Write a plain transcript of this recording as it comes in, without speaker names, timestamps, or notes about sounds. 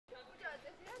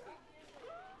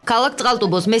ქალაქ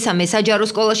წყალტუბოს მესამე საჯარო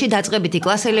სკოლაში დაწყებითი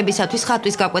კლასელებისათვის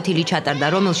ხატვის გაკვეთილი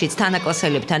ჩატარდა, რომელშიც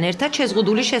თანაკლასელებთან ერთად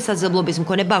შეზღუდული შესაძლებლობის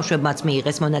მქონე ბავშვებმაც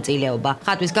მიიღეს მონაწილეობა.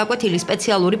 ხატვის გაკვეთილი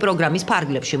სპეციალური პროგრამის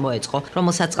ფარგლებში მოეწყო,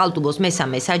 რომელსაც წყალტუბოს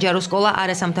მესამე საჯარო სკოლა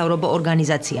არასამთავრობო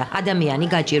ორგანიზაცია ადამიანი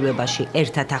გაჭირვებაში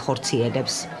ერთად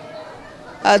ახორციელებს.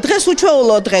 დღეს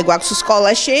უჩვეულო დღე გვაქვს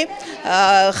სკოლაში.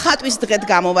 ხატვის დღედ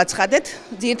გამოვაცხადეთ.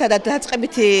 ძირითადად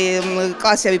დაწყებითი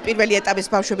კლასები პირველი ეტაპის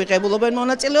ბავშვები ღებულობენ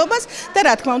მონაწილეობას და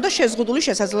რა თქმა უნდა შეზღუდული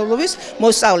შესაძლებლობის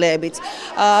მოსწავლეებიც.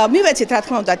 მივეცით რა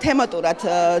თქმა უნდა თემატურად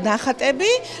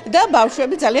ნახატები და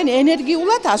ბავშვები ძალიან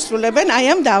ენერგიულად ასრულებენ აი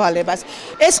ამ დავალებას.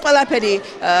 ეს ყველაფერი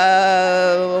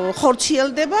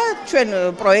ხორციელდება, ჩვენ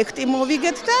პროექტი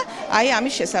მოვიგეთ და აი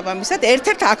ამის შესაბამისად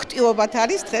ერთ-ერთ აქტივობად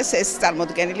არის დღეს ეს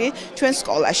წარმოდგენილი ჩვენ სკოლაში.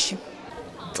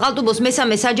 წყალტუბოს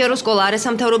მესამე საჯარო სკოლა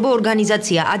არასამთავრობო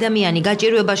ორგანიზაცია ადამიანი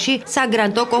გაჭირვებაში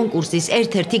საგრანტო კონკურსის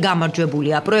ერთ-ერთი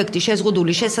გამარჯვებულია. პროექტი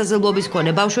შეზღუდული შესაძლებლობის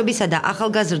მქონე ბავშვებისა და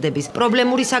ახალგაზრდების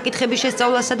პრობლემური საკითხების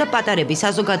შესწავლასა და პატარების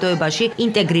საზოგადოებაში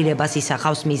ინტეგრირებას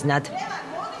ისახავს მიზნად.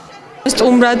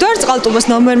 სტუმრად ვარ წყალტუბოს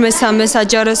ნომერ მესამე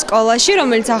საჯარო სკოლაში,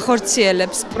 რომელიც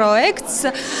ახორციელებს პროექტს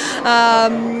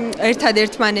ერთად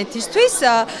ერთმანეთისთვის.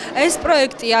 ეს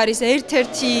პროექტი არის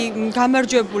ერთ-ერთი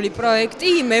გამარჯვებული პროექტი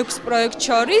იმ 6 პროექტ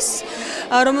შორის,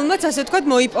 რომელმაც ასე ვთქვათ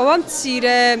მოიპოვა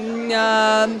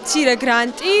მცირე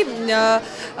გრანტი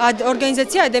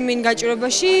ორგანიზაცია ადამიანი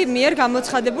გაჭირვებაში მიერ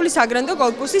გამოცხადებული საგრანტო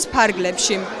კონკურსის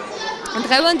ფარგლებში.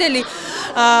 დღევანდელი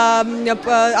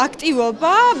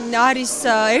აქტივობა არის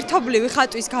ერთობლივი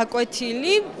ხატვის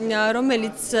გაკვეთილი,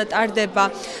 რომელიც ტარდება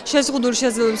შეზღუდული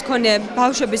შესაძლებლობის მქონე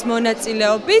ბავშვების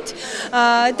მონაწილეობით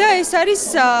და ეს არის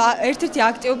ერთ-ერთი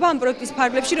აქტივობა ამ პროექტის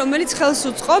ფარგლებში, რომელიც ხელს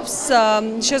უწყობს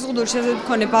შეზღუდული შესაძლებლობის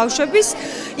მქონე ბავშვების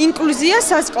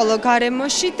ინკლუზიას სასკოლო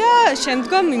გარემოში და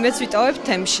შემდგომ იმედს ვიტოვებთ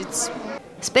თემშიც.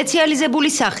 სპეციალიზებული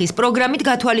სახის პროგრამით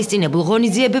გათვალისწინებულ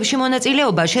ღონისძიებებში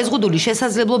მონაწილეობა შეზღუდული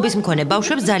შესაძლებლობის მქონე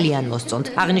ბავშვებს ძალიან მოსწონთ.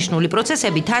 აღნიშნული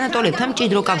პროცესები თანატოლებთან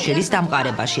მჭიდრო კავშირის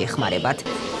დამყარებაში ეხმარებათ.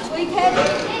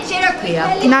 შენ რა ქვია?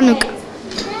 ნანუკა.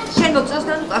 შენ მოგწონს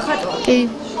ნანუკა ხატვა? კი.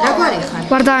 რა გვარი ხარ?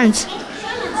 ვარდანიც.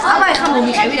 აბა ეხლა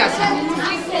მომიყევი რასა?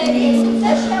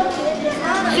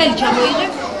 ხელი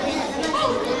ჩამოიღებ?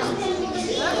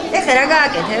 ეხლა რა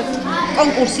გააკეთებ?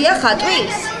 კონკურსია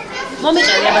ხატვის?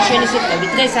 მომიყევი აბა შენი სიტყვები.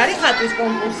 დღეს არის ხატვის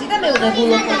კონკურსი და მე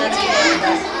ვღებულობ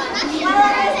მონაწილეობას.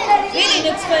 ვინ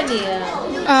ცხენია?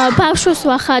 ბავშვებს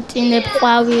ვახატინებ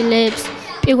ყვავილებს,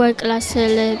 პირველ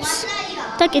კლასელებს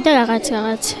და კიდე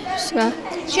რაღაცებს რა.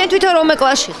 შენ თვითონ რომე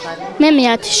კლასში ხარ? მე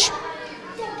მე-10-ში.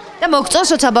 და მოგწონს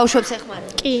როცა ბავშვებს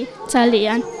ეხმარებ? კი,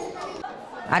 ძალიან.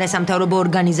 არასამთავრობო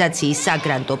ორგანიზაციის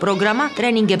საგრანტო პროგრამა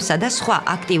ტრენინგებსა და სხვა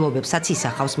აქტივობებსაც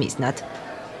ისახავს მიზნად.